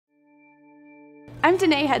I'm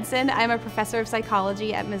Danae Hudson. I'm a professor of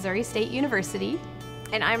psychology at Missouri State University.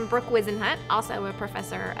 And I'm Brooke Whisenhunt, also a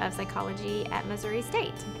professor of psychology at Missouri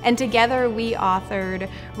State. And together we authored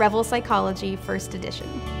Revel Psychology, first edition.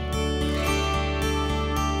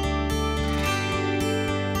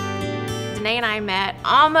 Danae and I met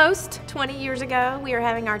almost 20 years ago. We are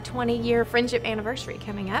having our 20-year friendship anniversary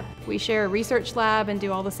coming up. We share a research lab and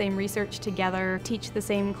do all the same research together, teach the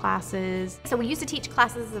same classes. So we used to teach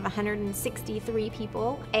classes of 163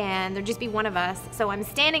 people, and there'd just be one of us. So I'm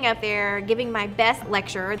standing up there giving my best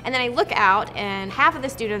lecture, and then I look out and half of the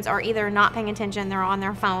students are either not paying attention, they're on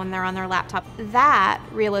their phone, they're on their laptop. That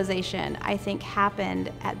realization, I think,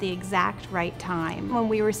 happened at the exact right time when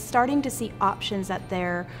we were starting to see options that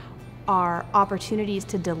there are opportunities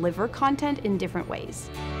to deliver content in different ways.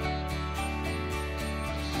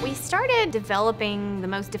 We started developing the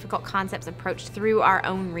most difficult concepts approach through our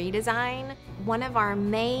own redesign. One of our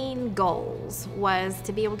main goals was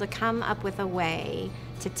to be able to come up with a way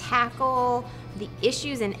to tackle the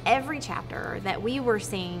issues in every chapter that we were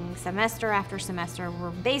seeing semester after semester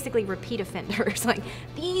were basically repeat offenders. Like,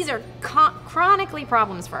 these are chronically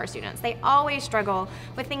problems for our students. They always struggle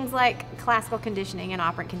with things like classical conditioning and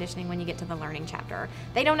operant conditioning when you get to the learning chapter.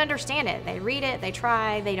 They don't understand it. They read it, they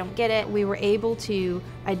try, they don't get it. We were able to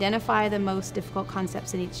identify the most difficult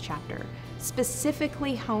concepts in each chapter,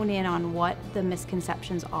 specifically hone in on what the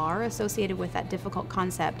misconceptions are associated with that difficult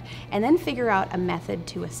concept, and then figure out a method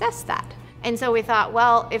to assess that. And so we thought,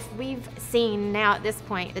 well, if we've seen now at this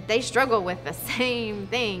point that they struggle with the same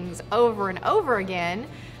things over and over again,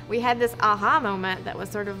 we had this aha moment that was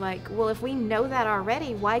sort of like, well, if we know that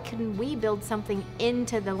already, why couldn't we build something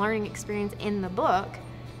into the learning experience in the book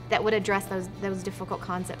that would address those difficult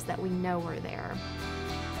concepts that we know are there?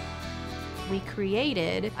 We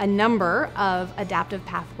created a number of adaptive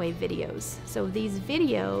pathway videos. So these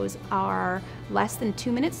videos are less than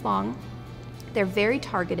 2 minutes long. They're very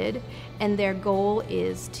targeted, and their goal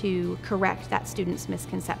is to correct that student's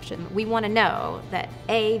misconception. We want to know that,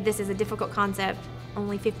 A, this is a difficult concept,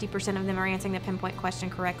 only 50% of them are answering the pinpoint question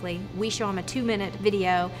correctly. We show them a 2-minute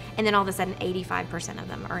video, and then all of a sudden 85% of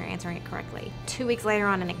them are answering it correctly. 2 weeks later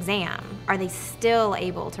on an exam, are they still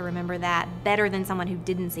able to remember that better than someone who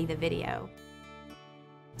didn't see the video?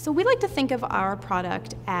 So we like to think of our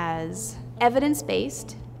product as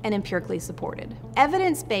evidence-based and empirically supported.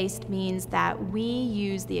 Evidence-based means that we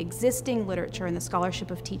use the existing literature in the scholarship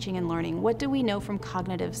of teaching and learning. What do we know from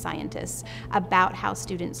cognitive scientists about how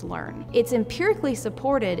students learn? It's empirically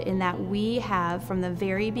supported in that we have, from the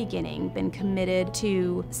very beginning, been committed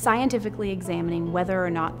to scientifically examining whether or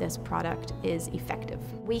not this product is effective.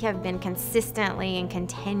 We have been consistently and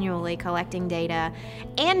continually collecting data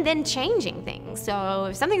and then changing things. So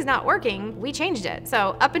if something's not working, we changed it.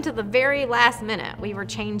 So up until the very last minute, we were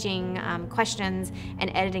changing questions and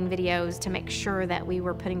editing videos to make sure that we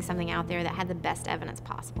were putting something out there that had the best evidence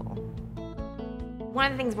possible. One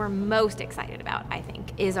of the things we're most excited about, I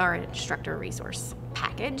think, is our instructor resource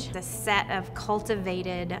package. A set of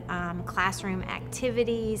cultivated classroom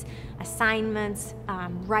activities, assignments,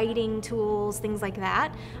 writing tools, things like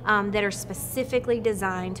that, that are specifically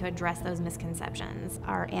designed to address those misconceptions.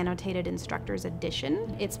 Our Annotated Instructors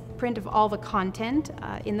Edition, it's print of all the content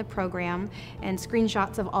in the program and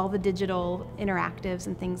screenshots of all the digital interactives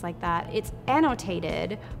and things like that. It's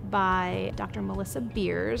annotated by Dr. Melissa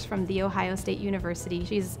Beers from The Ohio State University.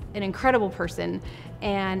 She's an incredible person,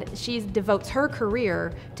 and she devotes her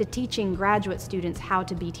career to teaching graduate students how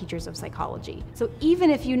to be teachers of psychology. So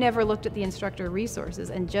even if you never looked at the instructor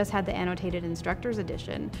resources and just had the Annotated Instructors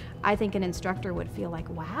Edition, I think an instructor would feel like,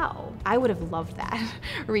 wow, I would have loved that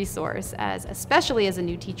resource, especially as a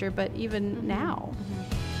new teacher, but even now.